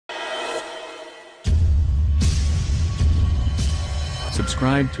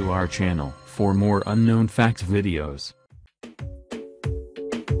subscribe to our channel for more unknown fact videos.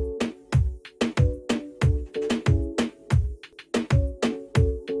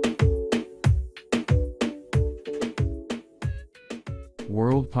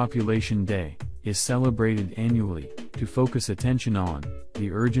 World Population Day is celebrated annually to focus attention on the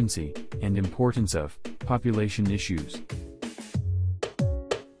urgency and importance of population issues.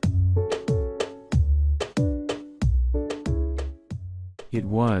 It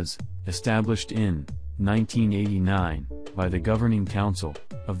was established in 1989 by the Governing Council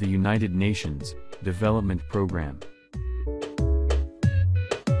of the United Nations Development Programme.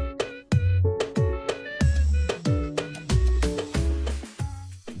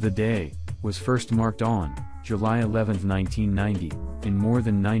 The day was first marked on July 11, 1990, in more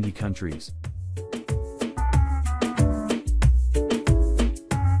than 90 countries.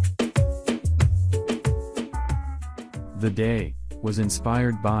 The day was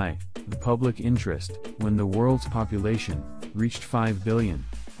inspired by the public interest when the world's population reached 5 billion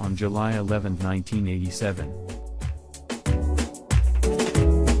on July 11, 1987.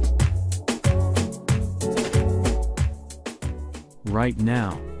 Right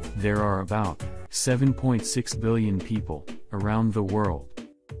now, there are about 7.6 billion people around the world.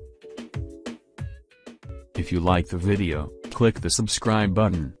 If you like the video, click the subscribe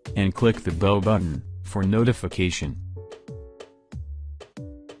button, and click the bell button for notification.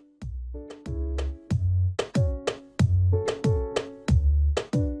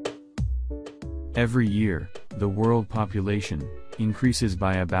 Every year, the world population increases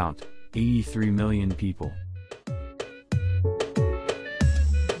by about 83 million people.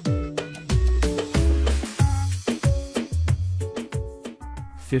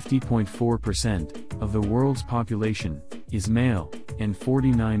 .4% of the world's population is male, and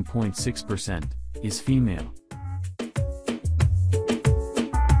 49.6% is female.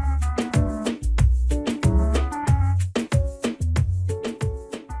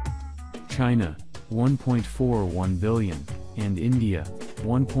 China, 1.41 billion, and India,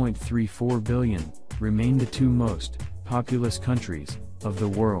 1.34 billion, remain the two most populous countries of the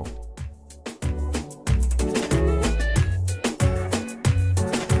world.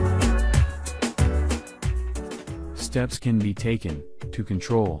 Steps can be taken to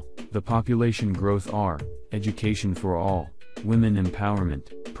control the population growth are education for all, women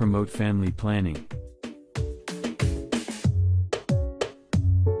empowerment, promote family planning.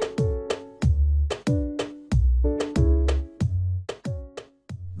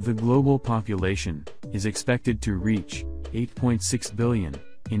 The global population is expected to reach 8.6 billion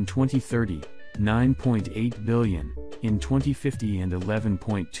in 2030, 9.8 billion in 2050 and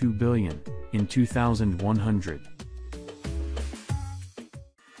 11.2 billion in 2100.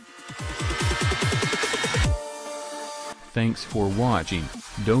 Thanks for watching.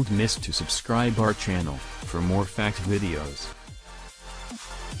 Don't miss to subscribe our channel for more fact videos.